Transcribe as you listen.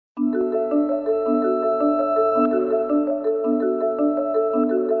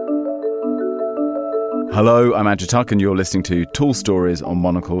Hello, I'm Andrew Tuck and you're listening to Tall Stories on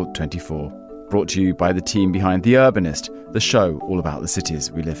Monocle 24, brought to you by the team behind The Urbanist, the show all about the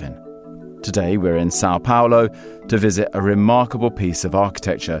cities we live in. Today we're in Sao Paulo to visit a remarkable piece of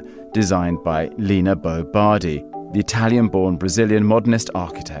architecture designed by Lina Bo Bardi, the Italian-born Brazilian modernist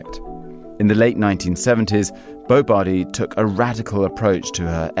architect. In the late 1970s, Bo Bardi took a radical approach to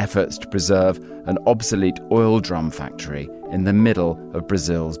her efforts to preserve an obsolete oil drum factory in the middle of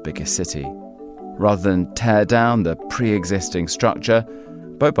Brazil's biggest city. Rather than tear down the pre-existing structure,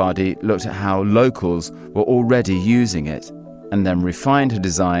 Bo Bardi looked at how locals were already using it and then refined her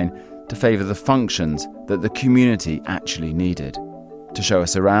design to favour the functions that the community actually needed. To show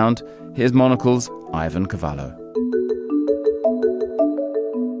us around, here's Monocle's Ivan Cavallo.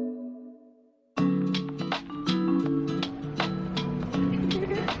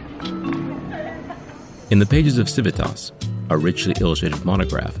 In the pages of Civitas, a richly illustrated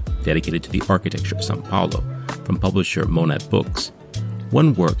monograph dedicated to the architecture of São Paulo from publisher Monet Books,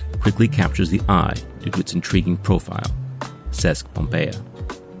 one work quickly captures the eye due to its intriguing profile, Sesc Pompeia.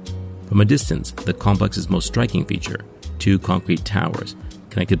 From a distance, the complex's most striking feature, two concrete towers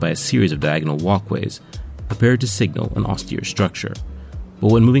connected by a series of diagonal walkways, appear to signal an austere structure.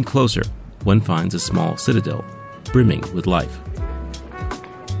 But when moving closer, one finds a small citadel brimming with life.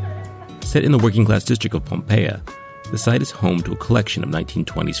 Set in the working-class district of Pompeia, the site is home to a collection of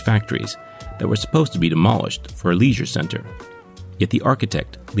 1920s factories that were supposed to be demolished for a leisure center. Yet the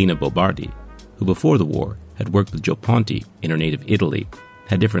architect, Lina Bo Bardi, who before the war had worked with Gio Ponti in her native Italy,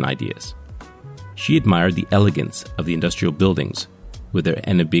 had different ideas. She admired the elegance of the industrial buildings with their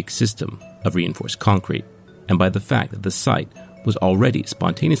anechoic system of reinforced concrete, and by the fact that the site was already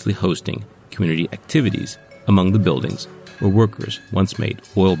spontaneously hosting community activities among the buildings where workers once made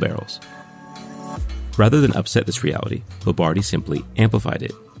oil barrels. Rather than upset this reality, Bo Bardi simply amplified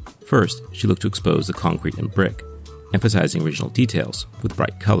it. First, she looked to expose the concrete and brick, emphasizing original details with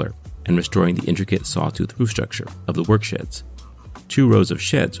bright color and restoring the intricate sawtooth roof structure of the work sheds. 2 rows of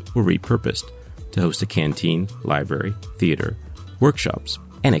sheds were repurposed to host a canteen, library, theater, workshops,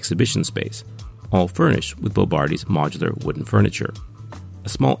 and exhibition space, all furnished with Bo Bardi's modular wooden furniture. A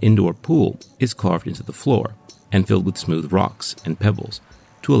small indoor pool is carved into the floor and filled with smooth rocks and pebbles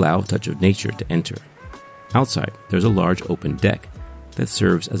to allow a touch of nature to enter. Outside, there's a large open deck that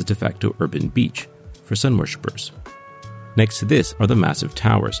serves as a de facto urban beach for sun worshippers. Next to this are the massive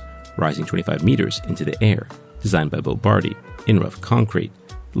towers, rising 25 meters into the air, designed by Bo Bardi in rough concrete,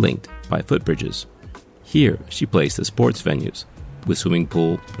 linked by footbridges. Here, she placed the sports venues, with swimming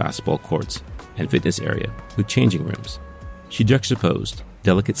pool, basketball courts, and fitness area with changing rooms. She juxtaposed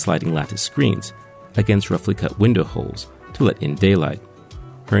delicate sliding lattice screens against roughly cut window holes to let in daylight.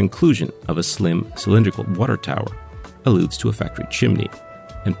 Her inclusion of a slim, cylindrical water tower alludes to a factory chimney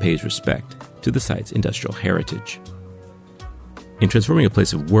and pays respect to the site's industrial heritage. In transforming a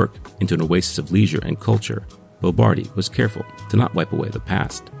place of work into an oasis of leisure and culture, Bo Bardi was careful to not wipe away the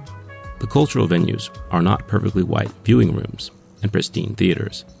past. The cultural venues are not perfectly white viewing rooms and pristine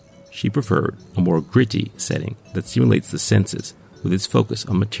theaters. She preferred a more gritty setting that stimulates the senses with its focus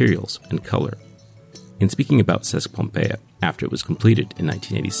on materials and color. In speaking about Sesc Pompeia after it was completed in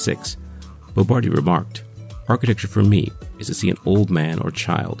 1986, Bo Bardi remarked, "Architecture for me is to see an old man or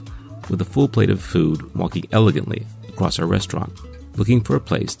child with a full plate of food walking elegantly across our restaurant, looking for a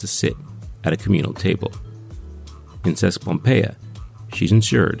place to sit at a communal table." In Sesc Pompeia, she's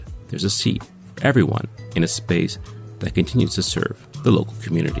ensured there's a seat for everyone in a space that continues to serve the local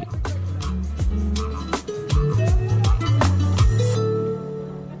community.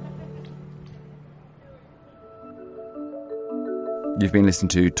 You've been listening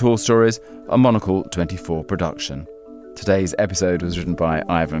to Tall Stories, a Monocle 24 production. Today's episode was written by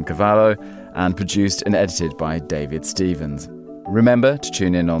Ivan Cavallo and produced and edited by David Stevens. Remember to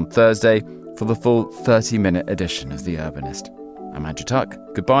tune in on Thursday for the full 30-minute edition of The Urbanist. I'm Andrew Tuck.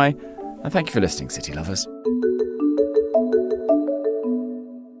 Goodbye, and thank you for listening, city lovers.